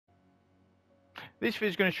This video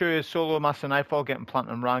is going to show you solo master Nightfall getting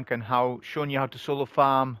platinum rank and showing you how to solo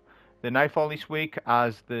farm the Nightfall this week,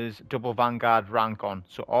 as there's double Vanguard rank on.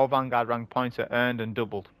 So all Vanguard rank points are earned and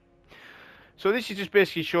doubled. So this is just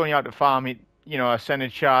basically showing you how to farm it,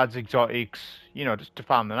 Ascendant Shards, exotics, just to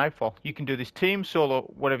farm the Nightfall. You can do this team, solo,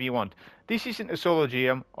 whatever you want. This isn't a solo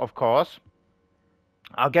GM, of course.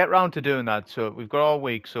 I'll get round to doing that, so we've got all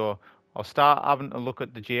week, so I'll start having a look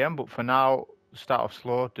at the GM, but for now, start off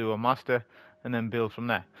slow, do a master, and then build from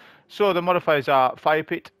there. So the modifiers are Fire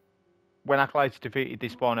Pit. When Acolytes defeated, they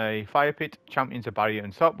spawn a Fire Pit. Champions are barrier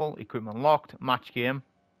unstoppable. Equipment locked. Match game.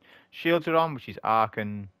 Shields are on, which is Arc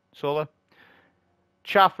and Solar.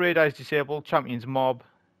 Chaff Radar is disabled. Champions mob.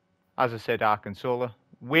 As I said, Arc and Solar.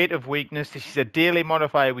 Weight of Weakness. This is a daily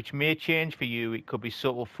modifier which may change for you. It could be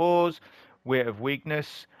Subtle Foes, Weight of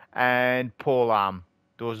Weakness, and Pole Arm.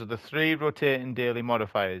 Those are the 3 rotating daily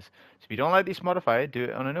modifiers. So if you don't like this modifier, do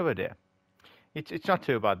it on another day. It's not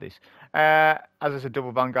too bad, this. As I said,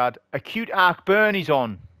 double Vanguard. Acute Arc Burn is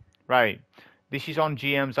on. Right. This is on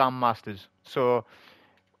GMs and Masters. So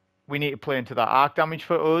we need to play into that. Arc damage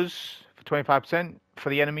for us for 25%. For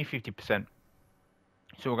the enemy, 50%.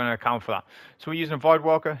 So we're going to account for that. So we're using a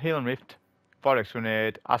Voidwalker, Healing Rift, Vortex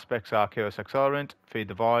Grenade. Aspects are Chaos Accelerant, Feed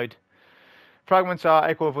the Void. Fragments are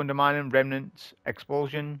Echo of Undermining, Remnants,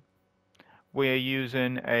 Expulsion. We're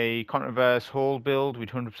using a Contraverse hold build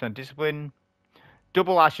with 100% Discipline.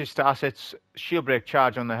 Double Ashes to assets, Shield Break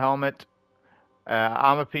Charge on the helmet,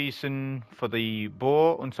 Armor Piercing for the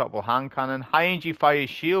bow, Unstoppable Hand Cannon, High Energy Fire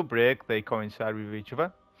Shield Break, they coincide with each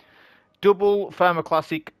other. Double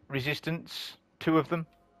Thermoplastic Resistance, 2 of them.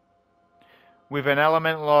 With an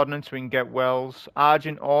Elemental Ordnance we can get wells.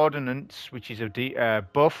 Argent Ordnance, which is a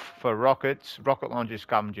buff for rockets, rocket launcher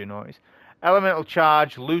scavenger noise. Elemental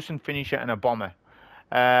Charge, Loosen Finisher and a Bomber.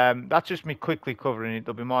 That's just me quickly covering it.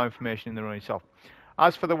 There'll be more information in the run itself.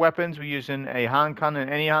 As for the weapons, we're using a hand cannon.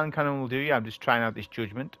 Any hand cannon will do. Yeah, I'm just trying out this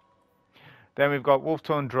Judgment. Then we've got Wolf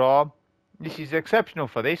Tone Draw. This is exceptional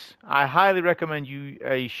for this. I highly recommend you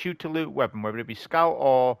a shoot to loot weapon, whether it be Scout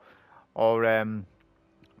or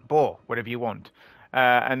bow, whatever you want.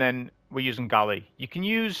 And then we're using Galley. You can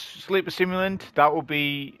use Sleeper Simulant. That will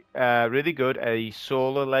be really good. A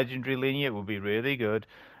Solar Legendary Linear will be really good.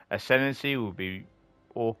 Ascendancy will be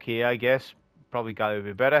okay, I guess. Probably Galley will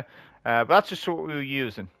be better. But that's just what we were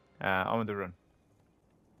using on the run.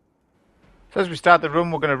 So as we start the run,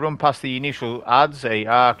 we're going to run past the initial ads, a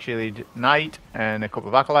Arc Shielded Knight and a couple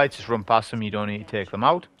of Acolytes. Just run past them, you don't need to take them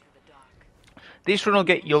out. This run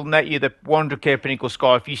you'll net you the 100k Pinnacle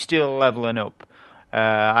score if you're still leveling up.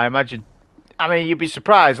 I imagine, you'd be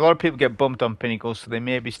surprised. A lot of people get bumped on Pinnacles, so they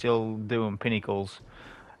may be still doing Pinnacles.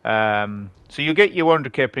 So you'll get your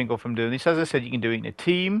 100k Pinnacle from doing this. As I said, you can do it in a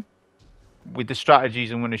team with the strategies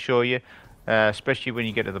I'm going to show you, especially when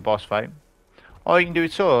you get to the boss fight. Or you can do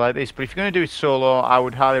it solo like this, but if you're going to do it solo, I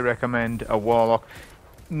would highly recommend a Warlock,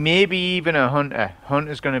 maybe even a Hunter.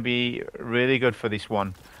 Hunter's going to be really good for this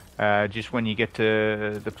one, just when you get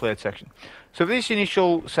to the plate section. So for this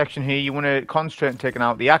initial section here, you want to concentrate on taking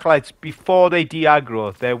out the Acolytes before they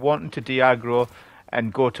de-aggro. They're wanting to de-aggro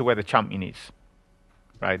and go to where the champion is.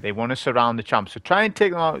 Right, they want to surround the champ, so try and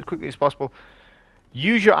take them out as quickly as possible.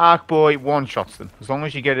 Use your arc bow, it one-shots them. As long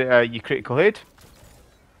as you get your critical hit,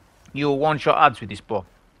 you'll one-shot ads with this bow.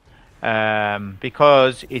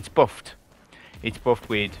 Because it's buffed. It's buffed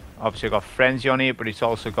with, obviously got Frenzy on it, but it's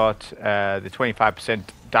also got the 25%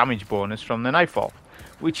 damage bonus from the Nightfall.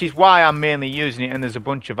 Which is why I'm mainly using it, and there's a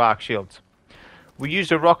bunch of arc shields. We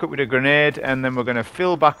used a rocket with a grenade, and then we're going to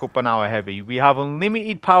fill back up on our heavy. We have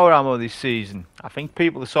unlimited power ammo this season. I think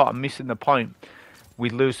people are sort of missing the point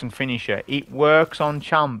with Loosen Finisher. It works on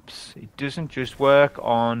champs. It doesn't just work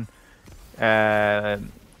on the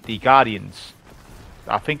Guardians.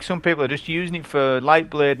 I think some people are just using it for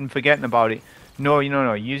Lightblade and forgetting about it. No,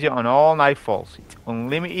 use it on all Nightfalls. It's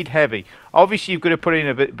unlimited heavy. Obviously, you've got to put in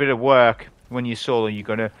a bit of work when you're solo. You've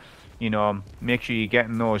got to, make sure you're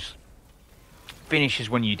getting those finishes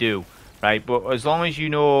when you do, right? But as long as you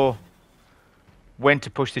know when to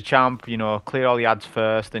push the champ, clear all the ads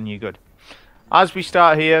first, then you're good. As we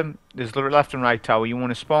start here, there's the left and right tower. You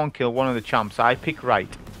want to spawn kill one of the champs. I pick right.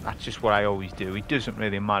 That's just what I always do. It doesn't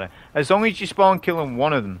really matter. As long as you spawn killing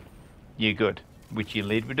one of them, you're good. Which you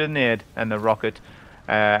lead with the nade and the rocket.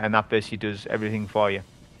 And that basically does everything for you.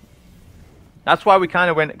 That's why we kind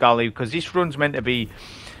of went to Galley, because this run's meant to be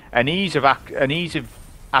an ease of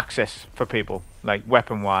access for people, like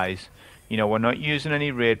weapon-wise. We're not using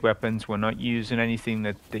any raid weapons. We're not using anything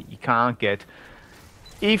that you can't get.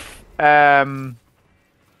 If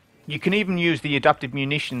you can even use the adaptive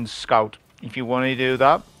munitions scout if you want to do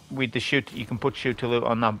that. with the shoot, you can put shoot loot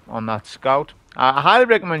on that scout. I highly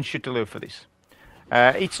recommend shoot loot for this.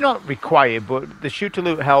 It's not required, but the shoot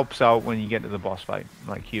loot helps out when you get to the boss fight,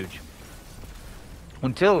 like huge.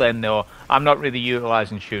 Until then, though, I'm not really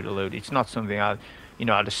utilizing shoot loot. It's not something I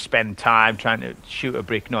just spend time trying to shoot a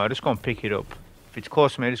brick. No, I just go and pick it up. If it's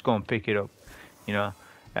close to me, I just go and pick it up.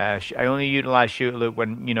 I only utilize shoot loot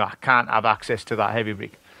when I can't have access to that heavy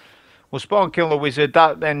brick. We'll spawn kill the wizard.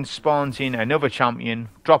 That then spawns in another champion.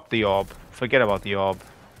 Drop the orb. Forget about the orb.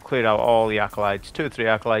 Clear out all the acolytes. 2 or 3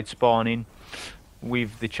 acolytes spawn in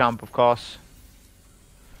with the champ, of course.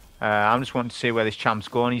 I'm just wanting to see where this champ's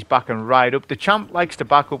going. He's backing right up. The champ likes to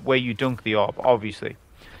back up where you dunk the orb, obviously.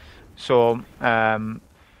 So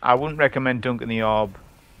I wouldn't recommend dunking the orb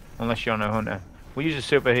unless you're on a hunter. We use a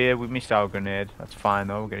super here. We missed our grenade. That's fine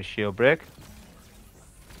though. We'll get a shield break.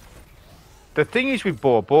 The thing is with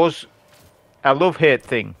bows, a love-hate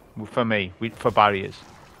thing for me, for barriers.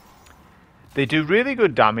 They do really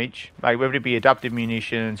good damage, like whether it be adaptive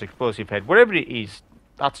munitions, explosive head, whatever it is.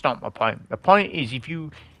 That's not my point. The point is if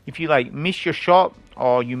you like miss your shot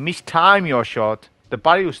or you mistime your shot, the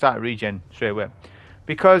barrier will start regen straight away.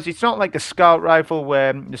 Because it's not like a scout rifle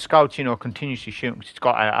where the scout, continuously shoots. It's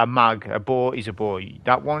got a mag. A bow is a bow.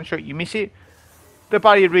 That one shot, you miss it, the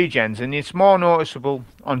barrier regens, and it's more noticeable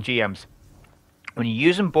on GMs. When you're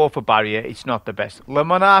using bow for barrier, it's not the best. Le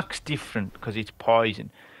Monarch's different because it's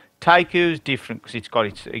poison. Taiku's different because it's got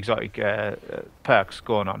its exotic perks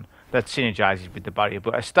going on that synergizes with the barrier.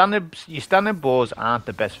 But your standard bows aren't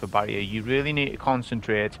the best for barrier. You really need to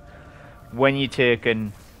concentrate when you're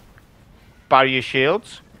taking barrier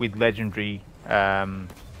shields with legendary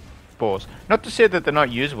bows. Not to say that they're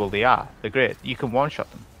not usable, they are. They're great. You can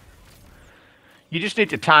one-shot them. You just need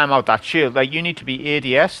to time out that shield. Like, you need to be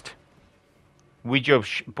ADS'd with your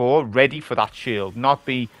bow ready for that shield. Not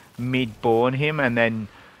be mid-bowing him and then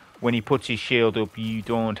when he puts his shield up you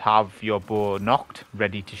don't have your bow knocked,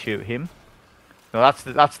 ready to shoot him. Now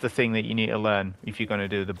that's the thing that you need to learn if you're going to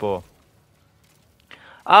do the bow.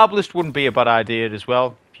 Arbalist wouldn't be a bad idea as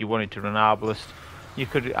well. If you wanted to run Arbalist, I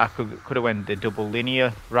could have went the double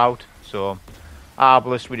linear route. So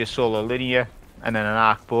Arbalist with a solo linear and then an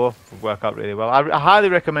arc bow would work out really well. I highly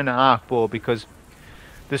recommend an arc bow because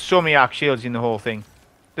there's so many arc shields in the whole thing.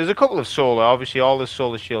 There's a couple of solar. Obviously, all the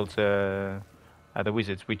solar shields are the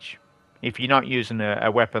wizards. Which, if you're not using a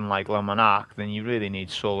weapon like Le Monarch, then you really need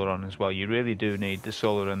solar on as well. You really do need the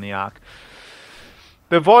solar and the arc.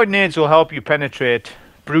 The void nades will help you penetrate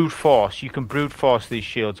brute force. You can brute force these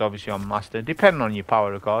shields, obviously on master, depending on your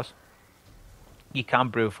power, of course. You can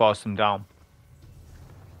brute force them down.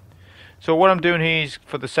 So what I'm doing here is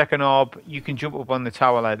for the second orb, you can jump up on the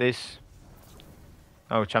tower like this.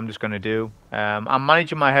 Which I'm just going to do. I'm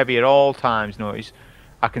managing my heavy at all times, notice.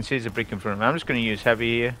 I can see there's a brick in front of me. I'm just going to use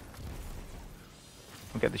heavy here.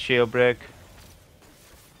 I'll get the shield break.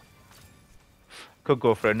 Could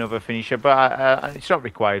go for another finisher, but it's not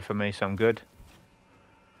required for me, so I'm good.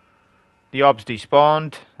 The orb's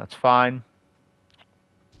despawned. That's fine.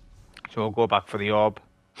 So we'll go back for the orb.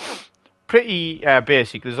 Pretty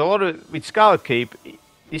basic. There's a lot of... With Scarlet Keep,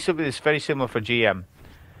 this will be very similar for GM.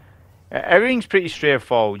 Everything's pretty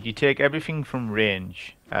straightforward. You take everything from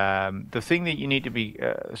range. The thing that you need to be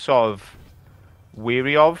sort of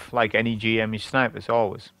weary of, like any GM, is snipers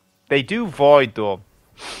always. They do void though.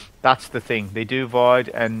 That's the thing. They do void,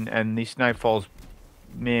 and this Nightfall's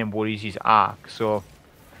main worries is arc. So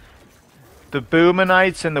the Boomer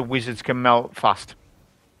Knights and the Wizards can melt fast.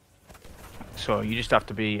 So you just have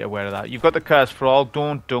to be aware of that. You've got the Curse for all.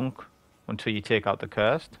 Don't dunk until you take out the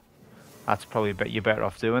Cursed. That's probably you're better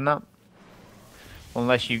off doing that.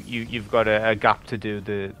 Unless you've got a gap to do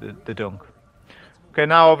the dunk. Okay,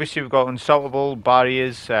 now obviously we've got unstoppable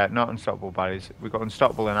barriers, not unstoppable barriers, we've got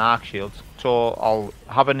unstoppable and arc shields. So I'll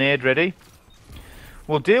have a nade ready.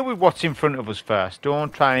 We'll deal with what's in front of us first.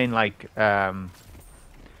 Don't try and like, try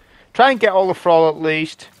and get all the thrall at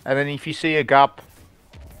least, and then if you see a gap,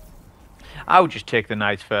 I would just take the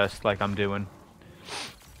knights first like I'm doing.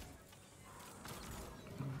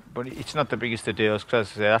 But it's not the biggest of deals,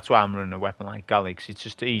 because as I say, that's why I'm running a weapon like Galax. It's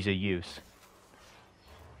just easy use.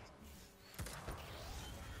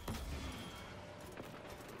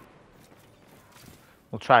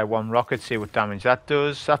 We'll try one rocket, see what damage that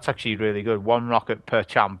does. That's actually really good. One rocket per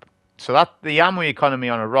champ. So that the ammo economy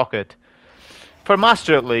on a rocket, for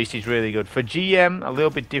Master at least, is really good. For GM, a little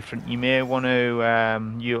bit different. You may want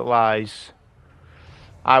to utilise,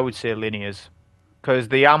 I would say, linears. Because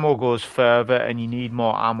the ammo goes further and you need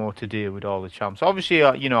more ammo to deal with all the champs. Obviously,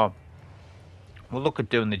 you know, we'll look at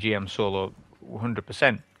doing the GM solo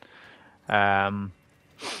 100%.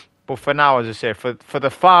 But But for now, as I say, for the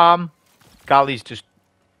farm, Galley's just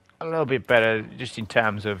a little bit better, just in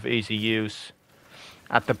terms of easy use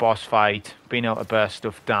at the boss fight, being able to burst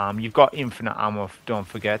stuff down. You've got infinite ammo, don't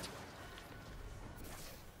forget.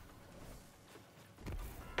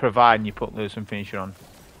 Providing you put Lose and Finisher on.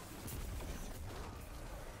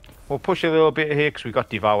 We'll push a little bit here because we've got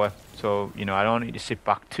Devour. So, you know, I don't need to sit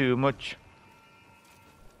back too much.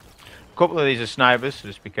 A couple of these are snipers, so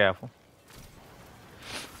just be careful.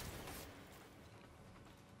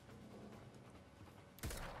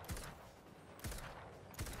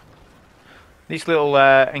 This little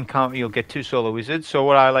encounter, you'll get 2 solar wizards. So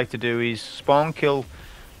what I like to do is spawn kill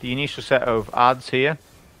the initial set of adds here.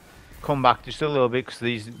 Come back just a little bit because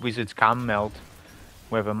these wizards can melt.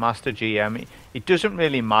 We have a master GM. It doesn't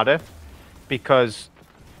really matter because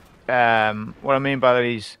what I mean by that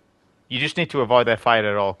is you just need to avoid their fire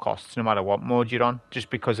at all costs, no matter what mode you're on, just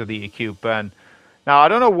because of the acute burn. Now I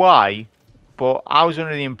don't know why, but I was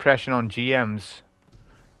under the impression on GMs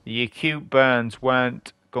the acute burns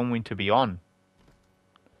weren't going to be on.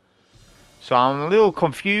 So I'm a little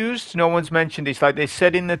confused. No one's mentioned this. Like they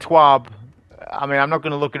said in the TWAB, I mean, I'm not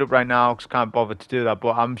going to look it up right now because I can't bother to do that.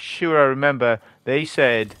 But I'm sure I remember they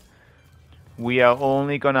said we are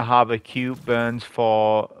only going to have acute burns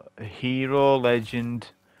for Hero, Legend,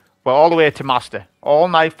 well, all the way to Master. All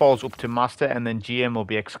Nightfalls up to Master, and then GM will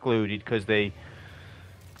be excluded because they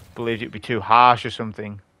believed it would be too harsh or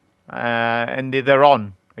something. And they're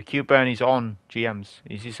on. Acute burn is on GMs.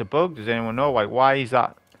 Is this a bug? Does anyone know? Like, why is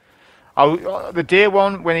that? The day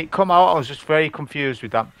one, when it come out, I was just very confused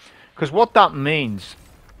with that. Because what that means,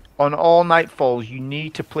 on all Nightfalls, you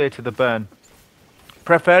need to play to the burn.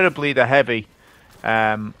 Preferably the heavy,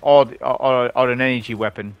 or an energy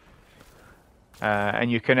weapon.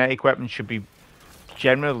 And your kinetic weapons should be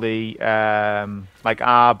generally like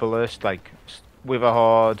Arbalist, like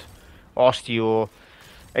Witherhoard, Osteo,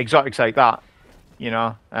 exotics like that, you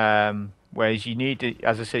know. Whereas you need to,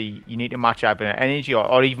 as I say, you need to match up in energy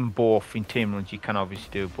or even both in team runs. You can obviously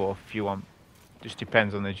do both if you want. Just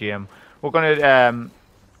depends on the GM. We're going to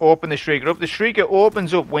open the Shrieker up. The Shrieker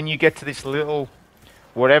opens up when you get to this little,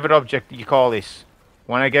 whatever object you call this.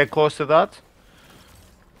 When I get close to that,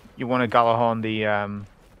 you want to Galahorn the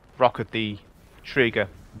rocket the Shrieker.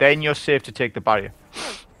 Then you're safe to take the barrier.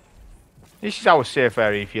 This is our safe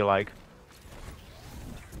area, if you like.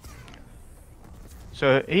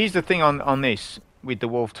 So here's the thing on this with the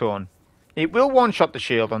Wolf Tone. It will one-shot the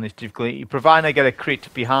shield on this difficulty, provided I get a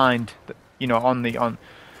crit behind, you know, on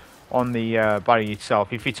the barrier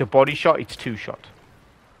itself. If it's a body shot, it's 2-shot.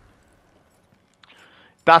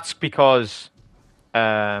 That's because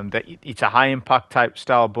it's a high-impact type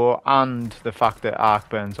style bow, and the fact that arc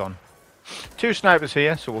burns on. 2 snipers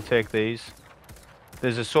here, so we'll take these.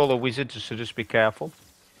 There's a solar wizard, so just be careful.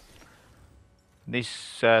 This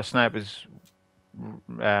sniper's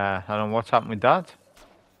I don't know what's happened with that.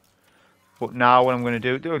 But now what I'm going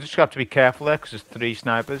to do, I just have to be careful there because there's 3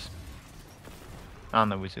 snipers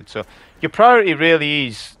and the wizard. So your priority really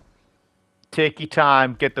is take your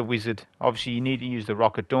time, get the wizard. Obviously you need to use the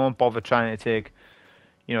rocket. Don't bother trying to take,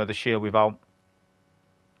 you know, the shield without.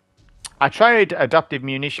 I tried adaptive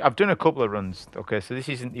munition. I've done a couple of runs. Okay, so this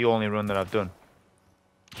isn't the only run that I've done.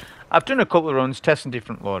 I've done a couple of runs testing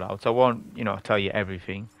different loadouts. I won't, you know, tell you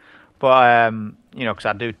everything. But you know, because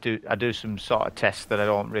I do some sort of tests that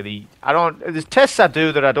there's tests I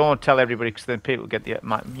do that I don't tell everybody because then people get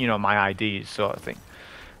my ideas sort of thing.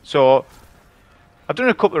 So I've done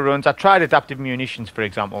a couple of runs. I tried adaptive munitions, for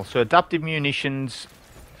example. So adaptive munitions,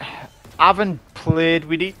 I haven't played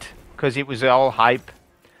with it because it was all hype.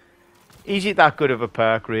 Is it that good of a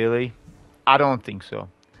perk, really? I don't think so.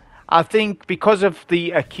 I think because of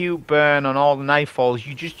the acute burn on all the Nightfalls,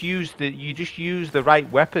 you just use the right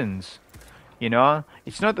weapons. You know,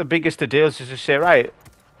 it's not the biggest of deals to just say, right,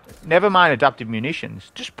 never mind adaptive munitions,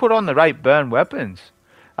 just put on the right burn weapons.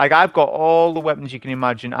 Like I've got all the weapons you can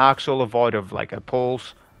imagine, arc solar void of like a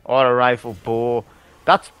pulse or a rifle bow.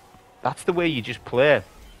 That's the way you just play.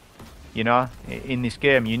 You know, in this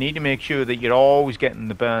game, you need to make sure that you're always getting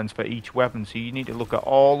the burns for each weapon. So you need to look at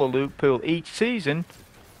all the loot pool each season.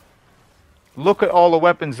 Look at all the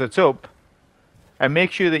weapons that's up and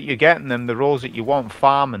make sure that you're getting them the rolls that you want,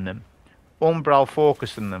 farming them, umbral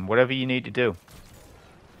focusing them, whatever you need to do.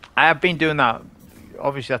 I have been doing that.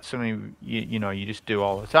 Obviously that's something you just do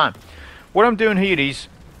all the time. What I'm doing here is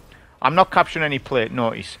I'm not capturing any plate,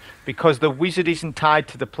 notice, because the wizard isn't tied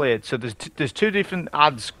to the plate. So there's 2 different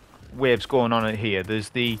adds waves going on here. There's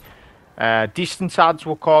the distance adds,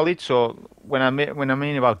 we'll call it. So when I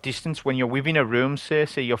mean about distance, when you're within a room, say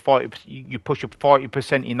you push up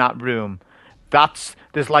 40% in that room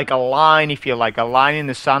there's like a line, if you like, a line in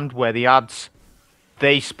the sand where the adds,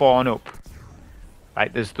 they spawn up.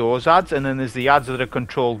 Right, there's those adds, and then there's the adds that are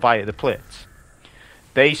controlled via the plates.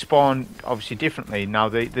 They spawn obviously differently. Now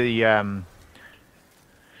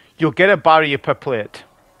you'll get a barrier per plate.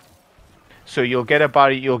 So you'll get a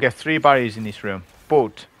barrier, you'll get 3 barriers in this room.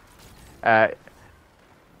 But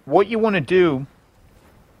what you want to do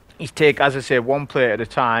is take, as I say, 1 plate at a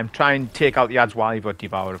time. Try and take out the adds while you've got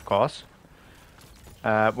Devour, of course.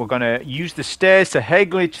 We're going to use the stairs to head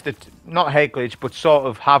glitch, not head glitch, but sort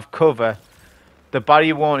of have cover. The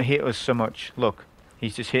barrier won't hit us so much. Look,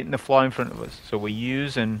 he's just hitting the floor in front of us. So we're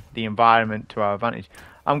using the environment to our advantage.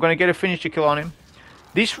 I'm going to get a finisher kill on him.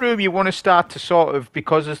 This room you want to start to sort of,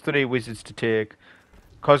 because there's 3 wizards to take,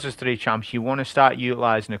 because there's 3 champs, you want to start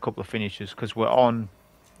utilising a couple of finishers, because we're on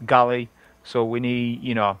galley, so we need,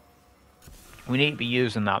 you know, we need to be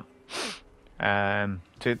using that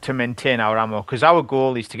to maintain our ammo, because our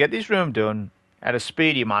goal is to get this room done at a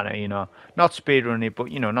speedy manner, you know, not speedrunning it,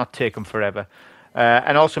 but, you know, not taking forever,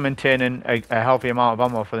 and also maintaining a healthy amount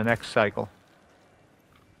of ammo for the next cycle.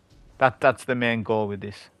 That's the main goal with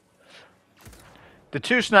this. The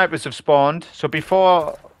 2 snipers have spawned, so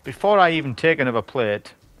before I even take another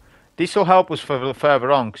plate, this will help us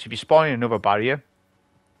further on, because if you spawn in another barrier,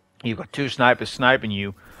 you've got 2 snipers sniping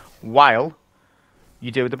you while you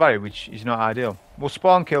deal with the barrier, which is not ideal. We'll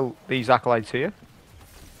spawn kill these acolytes here,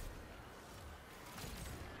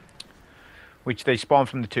 which they spawn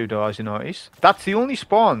from the 2 doors, you notice. That's the only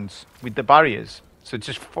spawns with the barriers, so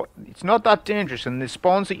it's not that dangerous, and the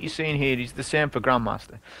spawns that you're seeing here is the same for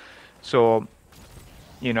Grandmaster. So,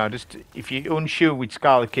 you know, just if you're unsure with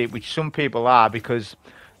Scarlet Keep, which some people are, because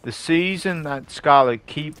the season that Scarlet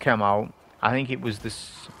Keep came out, I think it was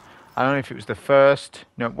this, I don't know if it was the first,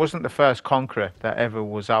 no, it wasn't the first Conqueror that ever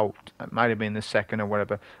was out. It might have been the second or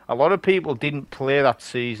whatever. A lot of people didn't play that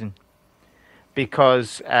season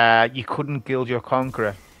because you couldn't guild your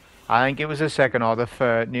Conqueror. I think it was the second or the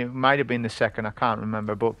third. It might have been the second, I can't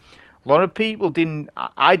remember. But a lot of people didn't,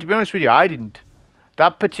 to be honest with you, I didn't.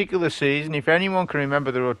 That particular season, if anyone can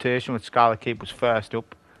remember the rotation with Scarlet Keep was first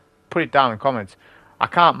up, put it down in the comments. I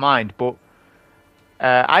can't mind, but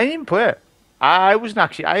I didn't play it. I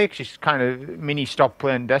actually kind of mini stopped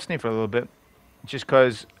playing Destiny for a little bit, just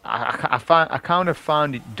because I kind of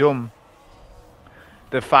found it dumb,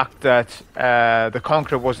 the fact that the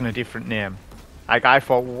Conqueror wasn't a different name. Like, I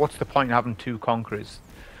thought, well, what's the point in having 2 Conquerors?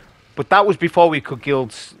 But that was before we could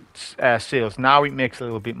guild seals. Now it makes a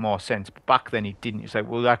little bit more sense, but back then it didn't. It's like,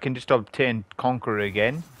 well, I can just obtain Conqueror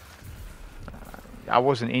again. I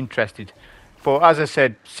wasn't interested, but as I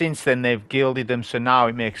said, since then they've gilded them, so now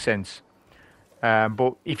it makes sense.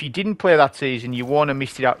 But if you didn't play that season, you want to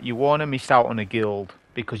miss it out. You want to miss out on a guild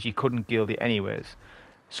because you couldn't guild it anyways.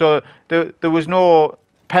 So there was no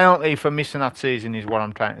penalty for missing that season, is what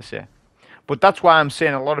I'm trying to say. But that's why I'm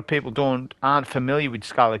saying a lot of people aren't familiar with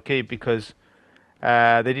Scarlet Keep, because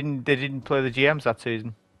they didn't play the GMs that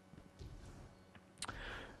season.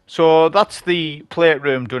 So that's the plate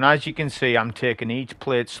room done. As you can see, I'm taking each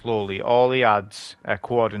plate slowly. All the adds are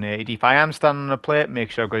coordinated. If I am standing on a plate,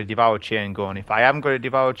 make sure I've got a Devour chain going. If I haven't got a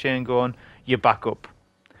Devour chain going, you back up,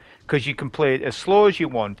 because you can play it as slow as you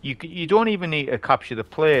want. You don't even need to capture the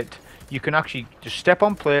plate. You can actually just step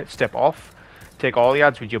on plate, step off, take all the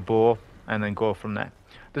adds with your bow, and then go from there.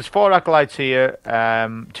 There's 4 acolytes here. 2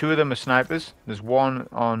 of them are snipers. There's 1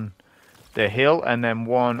 on the hill and then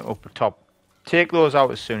 1 up the top. Take those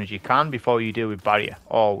out as soon as you can before you deal with barrier.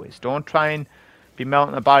 Always. Don't try and be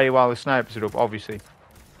melting the barrier while the snipers are up, obviously.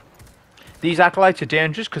 These acolytes are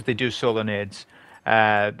dangerous because they do solar nades.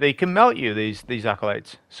 They can melt you, these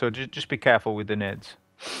acolytes. So just be careful with the nades.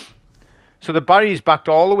 So the barrier is backed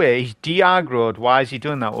all the way. He's de-aggroed. Why is he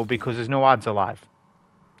doing that? Well, because there's no adds alive.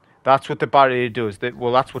 That's what the barrier does.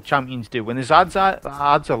 Well, that's what champions do. When there's adds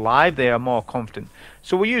alive, they are more confident.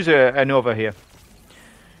 So we use a Nova here.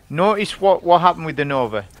 Notice what happened with the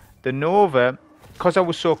Nova. The Nova, because I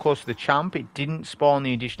was so close to the champ, it didn't spawn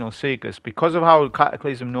the additional Seekers. Because of how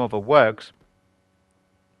Cataclysm Nova works,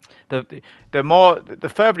 the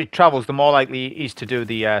further it travels, the more likely it is to do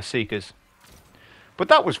the Seekers. But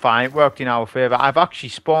that was fine. It worked in our favour. I've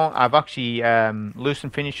actually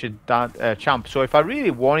loosened finished that champ. So if I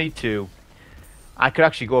really wanted to, I could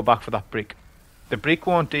actually go back for that brick. The brick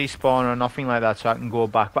won't despawn or nothing like that, so I can go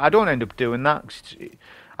back. But I don't end up doing that.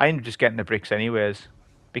 I end up just getting the bricks anyways,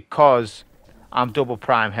 because I'm double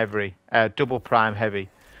prime heavy,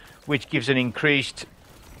 which gives an increased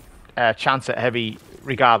chance at heavy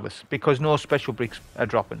regardless, because no special bricks are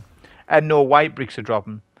dropping, and no white bricks are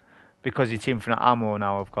dropping, because it's infinite ammo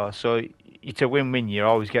now, of course. So it's a win-win. You're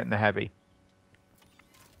always getting the heavy.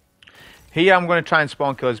 Here I'm going to try and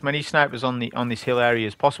spawn kill as many snipers on this hill area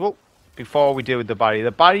as possible before we deal with the barrier.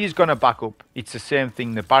 The barrier is going to back up. It's the same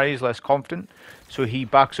thing. The barrier is less confident, so he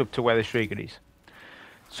backs up to where the Shrieker is.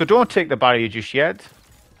 So don't take the barrier just yet.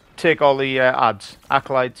 Take all the adds.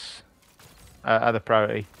 Acolytes are the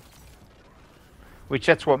priority. Which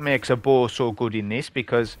that's what makes a bow so good in this,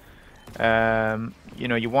 because you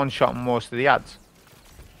know, you one-shot most of the adds.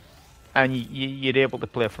 And you're able to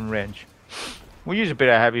play from range. We'll use a bit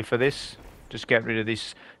of heavy for this. Just get rid of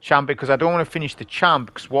this champ, because I don't want to finish the champ,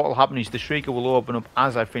 because what will happen is the Shrieker will open up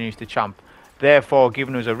as I finish the champ, therefore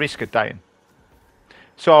giving us a risk of dying.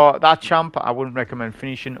 So that champ I wouldn't recommend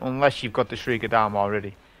finishing unless you've got the Shrieker down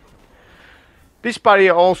already. This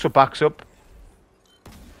barrier also backs up,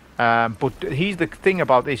 but here's the thing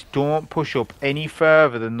about this: don't push up any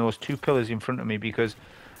further than those two pillars in front of me, because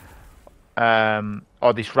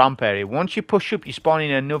or this ramp area. Once you push up, you spawn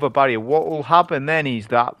in another barrier. What will happen then is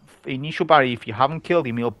that initial barrier, if you haven't killed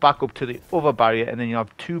him, he'll back up to the other barrier, and then you'll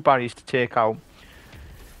have two barriers to take out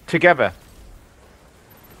together,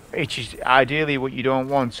 which is ideally what you don't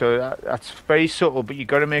want. So that's very subtle, but you've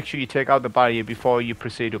got to make sure you take out the barrier before you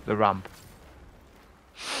proceed up the ramp.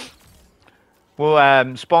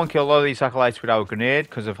 We'll spawn kill a lot of these acolytes with our grenade,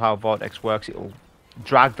 because of how Vortex works. It'll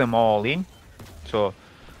drag them all in. So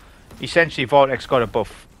essentially Vortex got a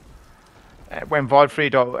buff. When Void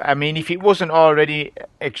 3, I mean, if it wasn't already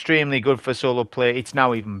extremely good for solo play, it's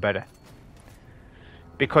now even better,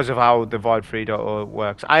 because of how the Void 3.0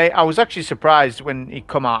 works. I was actually surprised when it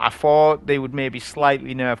come out. I thought they would maybe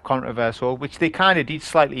slightly nerf Contraverse, which they kind of did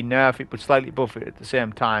slightly nerf it, but slightly buff it at the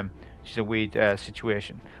same time, which is a weird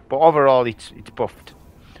situation. But overall, it's buffed.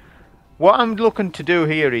 What I'm looking to do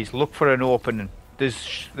here is look for an opening.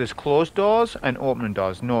 There's closed doors and opening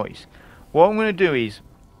doors. Noise. What I'm going to do is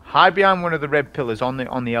hide behind one of the red pillars on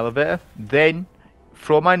the elevator, then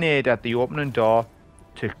throw my nade at the opening door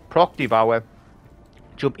to proc devour,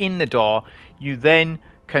 jump in the door. You then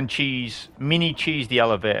can mini cheese the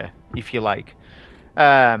elevator if you like.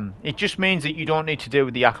 It just means that you don't need to deal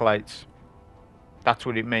with the acolytes. That's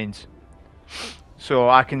what it means. So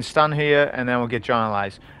I can stand here and then we'll get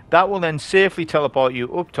journalized. That will then safely teleport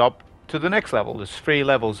you up top to the next level. There's 3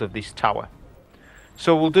 levels of this tower.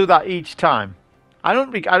 So we'll do that each time. I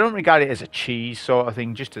don't regard it as a cheese sort of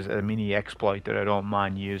thing, just as a mini exploit that I don't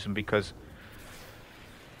mind using, because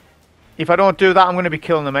if I don't do that, I'm going to be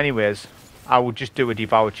killing them anyways. I would just do a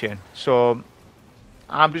devour chain. So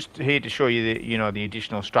I'm just here to show you the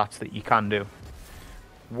additional strats that you can do.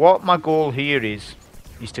 What my goal here is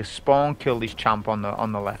to spawn kill this champ on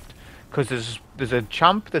the left, because there's a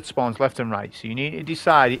champ that spawns left and right. So you need to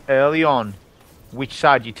decide early on which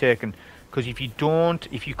side you're taking. Because if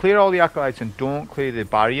you clear all the acolytes and don't clear the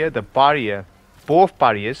barrier, both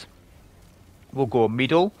barriers will go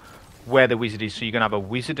middle where the wizard is. So you're going to have a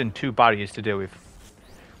wizard and 2 barriers to deal with,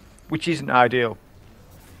 which isn't ideal.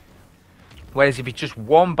 Whereas if it's just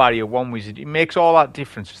one barrier, one wizard, it makes all that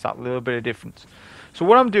difference, just that little bit of difference. So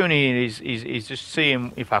what I'm doing here is just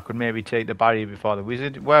seeing if I could maybe take the barrier before the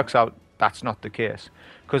wizard. It works out that's not the case.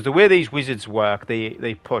 Because the way these wizards work,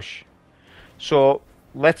 they push. So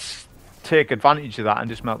let's take advantage of that and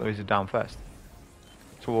just melt the wizard down first.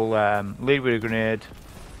 So we'll lead with a grenade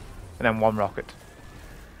and then 1 rocket.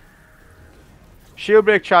 Shield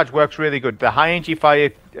break charge works really good. The high energy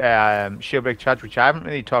fire shield break charge, which I haven't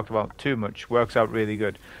really talked about too much, works out really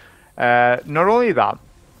good. Not only that,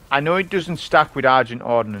 I know it doesn't stack with Argent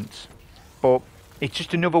Ordnance, but it's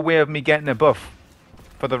just another way of me getting a buff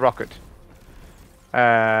for the rocket.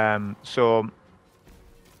 So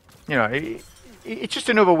you know, it's just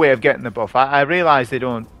another way of getting the buff. I realise they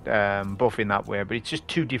don't buff in that way, but it's just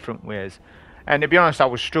 2 different ways. And to be honest, I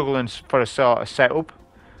was struggling for a sort of setup,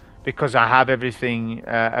 because I have everything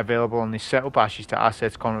available on this setup. Ashes to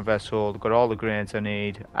assets, Contraverse hold, got all the grenades I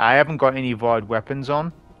need. I haven't got any void weapons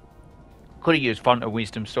on. Could have used Font of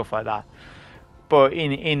Wisdom, stuff like that. But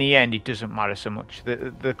in the end, it doesn't matter so much.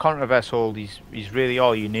 The Contraverse hold is really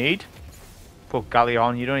all you need. Put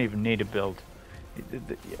Galleon, you don't even need a build.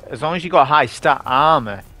 As long as you got high stat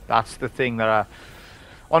armor, that's the thing that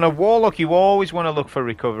on a Warlock, you always want to look for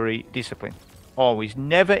recovery discipline. Always.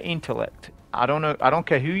 Never intellect. I don't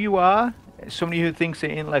care who you are. Somebody who thinks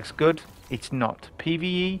that intellect's good, it's not.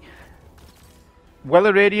 PvE,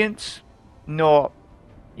 Weller Radiance, no.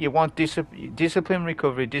 You want discipline,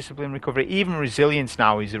 recovery, even resilience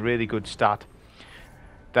now is a really good stat.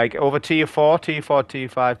 Like over tier 4, tier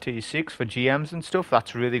 5, tier 6 for GMs and stuff,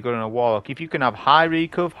 that's really good on a Warlock. If you can have high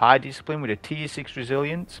recov, high discipline with a tier 6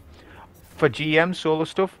 resilience for GM solo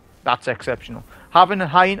stuff, that's exceptional. Having a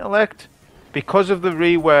high intellect, because of the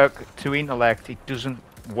rework to intellect, it doesn't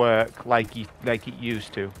work like it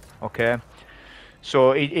used to. Okay,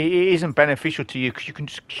 so it isn't beneficial to you because you can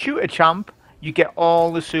just shoot a champ, you get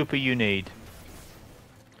all the super you need.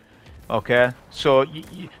 Okay, so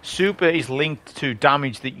super is linked to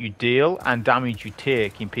damage that you deal and damage you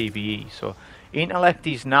take in PvE. So intellect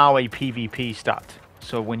is now a PvP stat.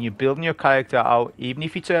 So when you're building your character out, even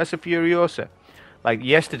if it's Ursa Furiosa, like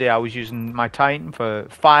yesterday I was using my Titan for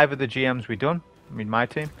 5 of the GMs we done with my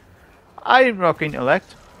team. I didn't rock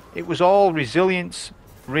intellect. It was all resilience,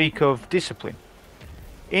 recov, discipline.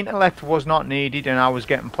 Intellect was not needed, and I was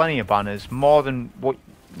getting plenty of banners, more than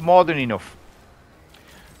enough.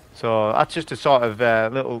 So that's just a sort of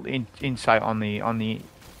little insight on the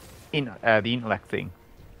intellect thing.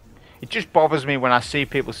 It just bothers me when I see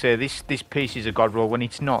people say this piece is a god roll when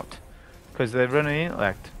it's not, because they're running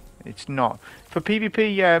intellect. It's not. For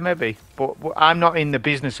PvP, yeah, maybe, but I'm not in the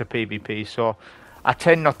business of PvP, so I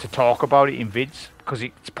tend not to talk about it in vids because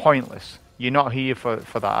it's pointless. You're not here for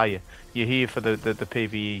that, are you? You're here for the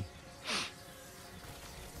PvE.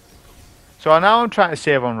 So now I'm trying to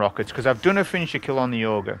save on rockets because I've done a finisher kill on the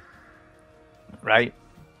ogre, right?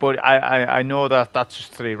 But I know that that's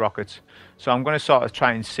just 3 rockets, so I'm going to sort of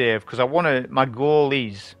try and save because I want to. My goal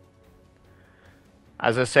is,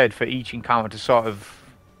 as I said, for each encounter to sort of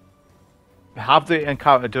have the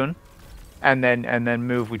encounter done, and then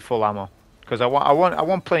move with full ammo because I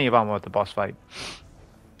want plenty of ammo at the boss fight.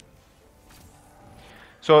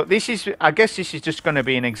 So this is, I guess, this is just going to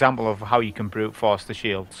be an example of how you can brute force the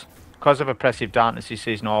shields. Because of oppressive darkness, this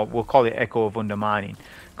is, no, we'll call it Echo of Undermining.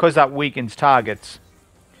 Because that weakens targets,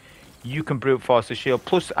 you can brute force the shield.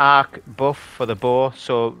 Plus arc buff for the bow,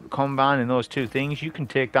 so combining those 2 things, you can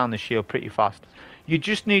take down the shield pretty fast. You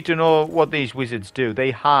just need to know what these wizards do.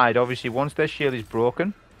 They hide, obviously, once their shield is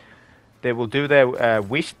broken, they will do their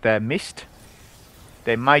mist.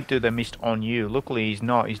 They might do the mist on you. Luckily, he's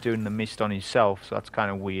not. He's doing the mist on himself, so that's kind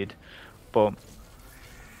of weird. But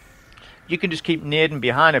you can just keep nading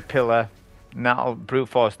behind a pillar, and that'll brute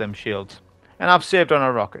force them shields. And I've saved on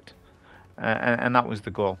a rocket, and that was the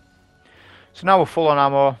goal. So now we're full on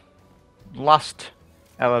ammo. Last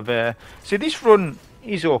elevator. See, this run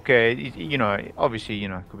is okay. You know, obviously, you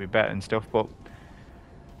know, it could be better and stuff, but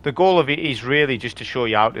the goal of it is really just to show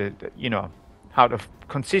you how to, you know, how to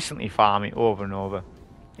consistently farm it over and over,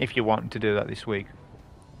 if you want to do that this week,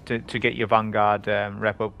 to get your Vanguard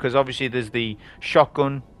rep up. Because obviously there's the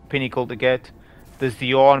shotgun pinnacle to get, there's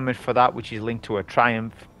the ornament for that, which is linked to a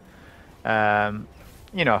triumph.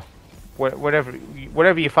 You know,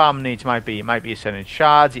 whatever your farm needs might be. It might be Ascendant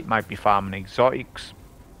Shards, it might be farming exotics,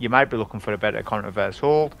 you might be looking for a better Contraverse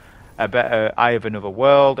hold, a better Eye of Another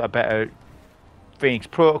World, a better Phoenix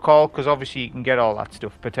Protocol, because obviously you can get all that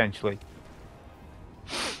stuff potentially.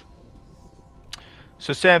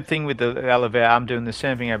 So same thing with the elevator. I'm doing the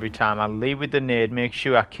same thing every time. I leave with the nade, make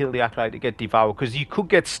sure I kill the acolyte to get devoured, because you could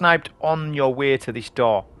get sniped on your way to this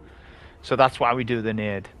door. So that's why we do the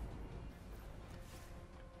nade.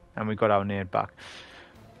 And we got our nade back.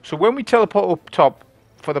 So when we teleport up top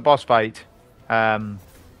for the boss fight,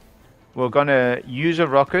 we're going to use a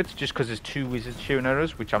rocket, just because there's 2 wizards shooting at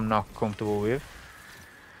us, which I'm not comfortable with.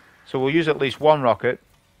 So we'll use at least 1 rocket.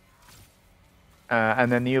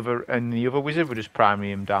 And then the other wizard will just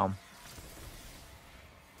primary him down,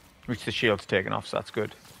 which the shield's taken off, so that's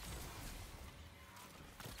good.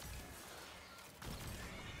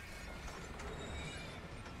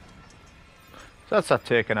 So that's that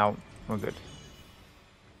taken out. We're good.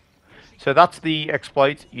 So that's the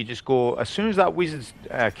exploit. You just go, as soon as that wizard's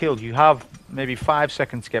killed, you have maybe 5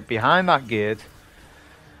 seconds to get behind that gate,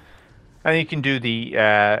 and you can do the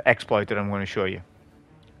exploit that I'm going to show you.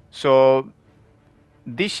 So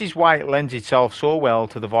this is why it lends itself so well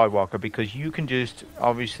to the Voidwalker, because you can just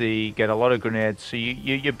obviously get a lot of grenades. So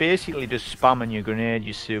you're basically just spamming your grenade,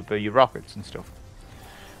 your super, your rockets and stuff.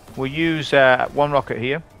 We'll use 1 rocket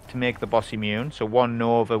here to make the boss immune. So 1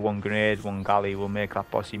 Nova, 1 grenade, 1 galley will make that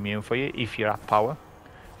boss immune for you if you're at power,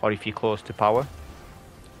 or if you're close to power.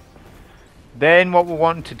 Then what we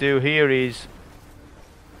want to do here is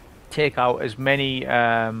take out as many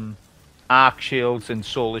arc shields and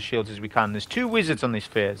solar shields as we can. There's 2 wizards on this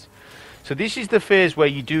phase, so this is the phase where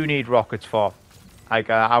you do need rockets for. Like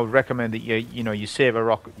I would recommend that you save a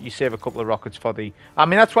rocket, you save a couple of rockets for the. I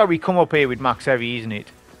mean, that's why we come up here with max heavy, isn't it?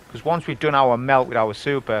 Because once we've done our melt with our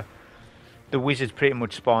super, the wizards pretty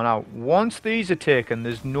much spawn out. Once these are taken,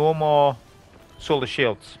 there's no more solar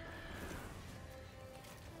shields.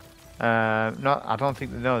 No, I don't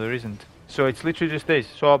think. No, there isn't. So it's literally just this.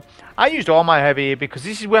 So I used all my heavy here because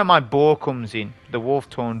this is where my bow comes in, the wolf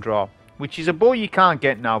tone draw. which is a bow you can't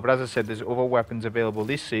get now, but as I said, there's other weapons available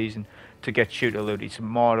this season to get shooter loot. It's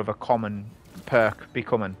more of a common perk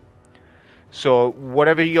becoming. So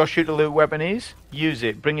whatever your shooter loot weapon is, use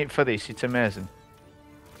it. Bring it for this. It's amazing.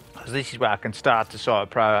 Because this is where I can start to sort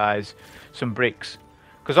of prioritize some bricks.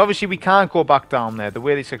 Because obviously we can't go back down there. The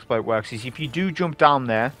way this exploit works is if you do jump down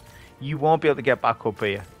there, you won't be able to get back up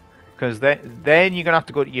here. Because then you're going to have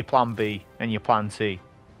to go to your plan B and your plan C.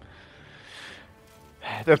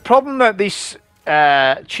 The problem that this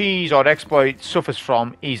cheese or exploit suffers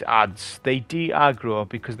from is ads. They de-aggro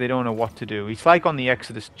because they don't know what to do. It's like on the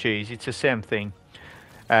Exodus cheese. It's the same thing.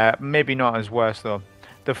 Maybe not as worse though.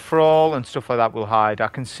 The thrall and stuff like that will hide. I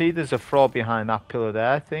can see there's a thrall behind that pillar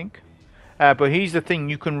there, I think. But here's the thing.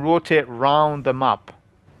 You can rotate round the map.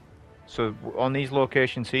 So on these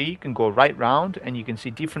locations here, you can go right round and you can see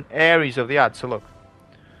different areas of the ad. So look,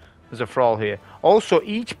 there's a thrall here. Also,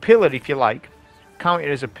 each pillar, if you like,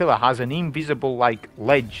 counted as a pillar, has an invisible like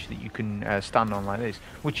ledge that you can stand on like this,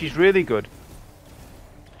 which is really good.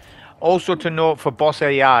 Also to note for boss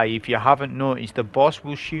AI, if you haven't noticed, the boss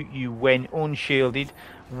will shoot you when unshielded.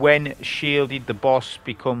 When shielded, the boss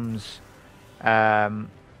becomes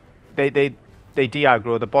they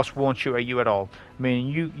de-aggro. The boss won't shoot at you at all. I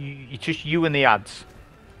mean, it's just you and the ads.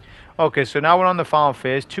 Okay, so now we're on the farm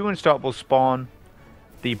phase. 2 unstoppables spawn.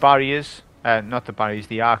 The barriers, not the barriers,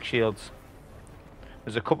 the arc shields.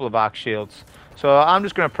 There's a couple of arc shields. So I'm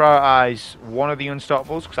just going to prioritize one of the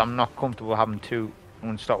unstoppables because I'm not comfortable having 2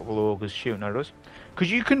 unstoppable ogres shooting at us. Because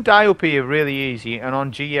you can die up here really easy, and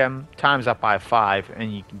on GM, times that by 5,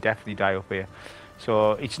 and you can definitely die up here.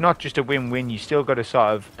 So it's not just a win-win, you still got to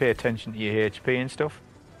sort of pay attention to your HP and stuff.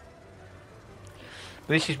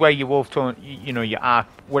 This is where your wolf tone, you know, your arc,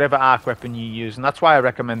 whatever arc weapon you use, and that's why I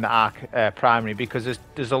recommend the arc primary, because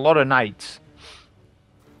there's a lot of knights.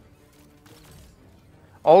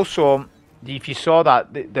 Also, if you saw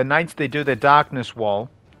that, the knights, they do the darkness wall.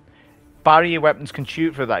 Barrier weapons can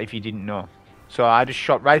shoot for that if you didn't know. So I just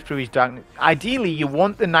shot right through his darkness. Ideally, you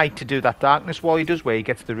want the knight to do that darkness wall he does where he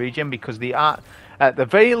gets the regen, because at the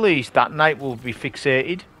very least, that knight will be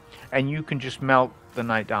fixated, and you can just melt the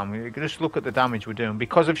knight down. Just look at the damage we're doing.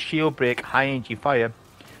 Because of shield break, high energy fire,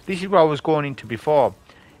 this is what I was going into before.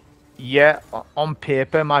 Yeah, on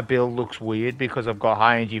paper my build looks weird because I've got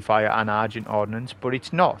high energy fire and Argent Ordnance, but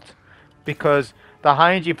it's not. Because the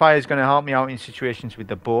high energy fire is going to help me out in situations with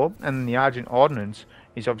the bow, and the Argent Ordnance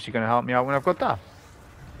is obviously going to help me out when I've got that.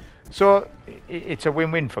 So it's a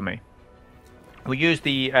win-win for me. We use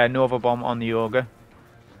the Nova Bomb on the Ogre,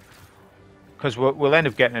 because we'll end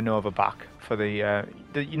up getting a Nova back for the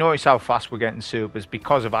you notice how fast we're getting supers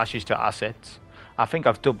because of ashes to assets. I think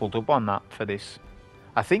I've doubled up on that for this.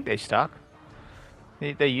 I think they stack.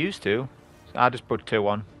 They used to. So I just put 2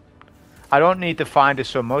 on. I don't need the finder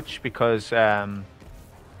so much because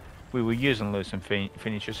we were using loose and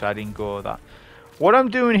finisher, so I didn't go with that. What I'm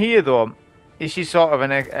doing here though, this is sort of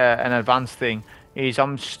an advanced thing, is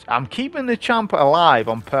I'm keeping the champ alive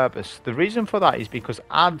on purpose. The reason for that is because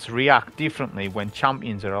ads react differently when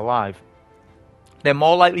champions are alive. They're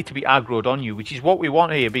more likely to be aggroed on you, which is what we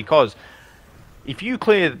want here, because if you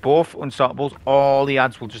clear both unstoppables, all the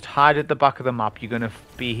ads will just hide at the back of the map. You're going to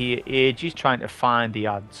be here ages trying to find the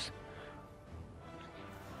ads.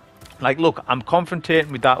 Like, look, I'm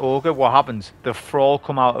confrontating with that ogre. What happens? The thrall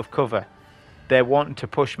come out of cover. They're wanting to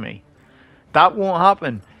push me. That won't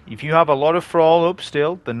happen. If you have a lot of thrall up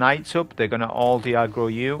still, the knights up, they're going to all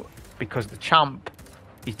de-aggro you because the champ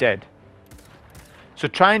is dead. So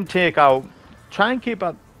try and keep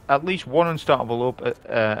at least one unstoppable up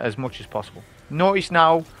as much as possible. Notice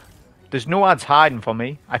now, there's no ads hiding for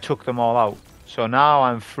me. I took them all out. So now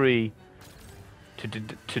I'm free to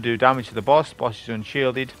do damage to the boss. Boss is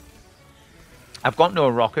unshielded. I've got no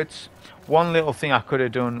rockets. One little thing I could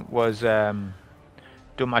have done was done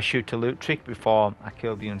my shoot to loot trick before I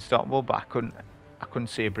killed the unstoppable, but I couldn't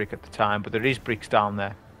see a brick at the time. But there is bricks down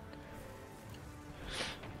there.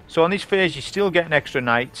 So on this phase, you're still getting extra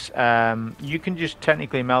knights. You can just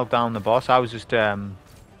technically melt down the boss. I was just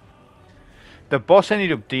the boss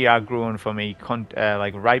ended up de-aggroing for me,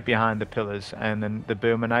 like right behind the pillars, and then the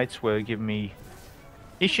Boomer Knights were giving me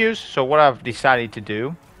issues. So what I've decided to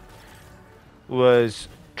do was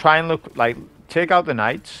try and take out the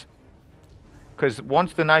knights, because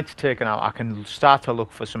once the knights are taken out, I can start to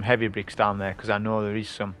look for some heavy bricks down there, because I know there is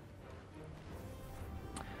some.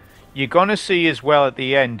 You're gonna see as well at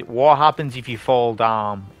the end what happens if you fall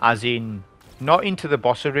down, as in not into the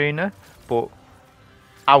boss arena, but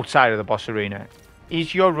outside of the boss arena.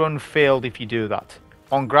 Is your run failed if you do that?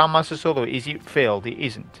 On Grandmaster Solo, is it failed? It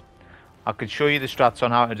isn't. I could show you the strats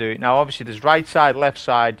on how to do it. Now, obviously, there's right side, left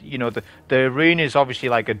side. You know, the arena is obviously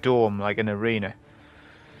like a dome, like an arena.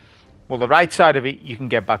 Well, the right side of it, you can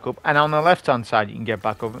get back up. And on the left-hand side, you can get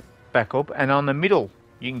back up. And on the middle,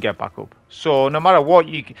 you can get back up. So, no matter what,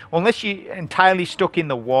 unless you're entirely stuck in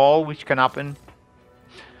the wall, which can happen,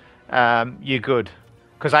 you're good.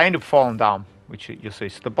 Because I end up falling down, which you'll see.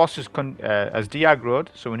 So, the boss is has deaggroed,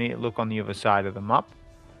 so we need to look on the other side of the map.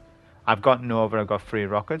 I've got Nova, I've got 3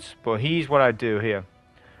 rockets. But here's what I do here.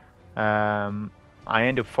 I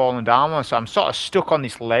end up falling down, so I'm sort of stuck on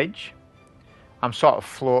this ledge. I'm sort of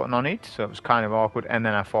floating on it, so it was kind of awkward, and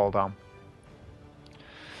then I fall down.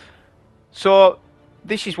 So,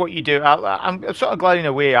 this is what you do. I'm sort of glad in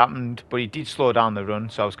a way it happened, but it did slow down the run,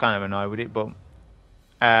 so I was kind of annoyed with it. But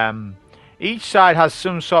each side has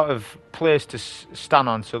some sort of place to stand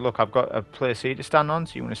on. So look, I've got a place here to stand on,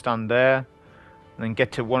 so you want to stand there, and then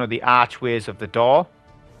get to one of the archways of the door.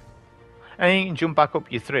 And then you can jump back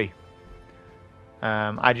up your 3.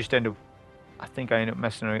 I think I end up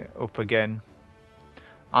messing it up again.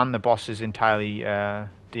 And the boss is entirely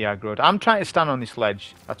deaggroed. I'm trying to stand on this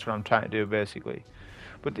ledge. That's what I'm trying to do, basically.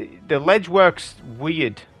 But the ledge works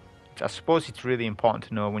weird. I suppose it's really important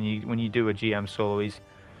to know when you do a GM solo. Is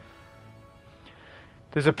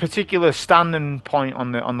there's a particular standing point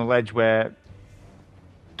on the ledge where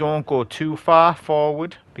don't go too far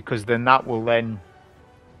forward, because then that will then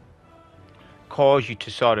cause you to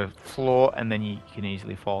sort of float, and then you can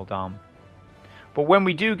easily fall down. But when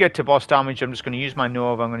we do get to boss damage, I'm just going to use my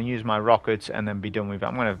Nova, I'm going to use my rockets, and then be done with it.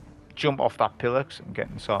 I'm going to jump off that pillar because I'm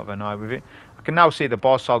getting sort of annoyed with it. I can now see the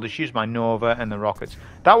boss, so I'll just use my Nova and the rockets.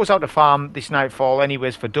 That was how to farm this Nightfall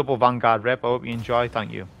anyways for double Vanguard rep. I hope you enjoy.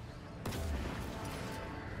 Thank you.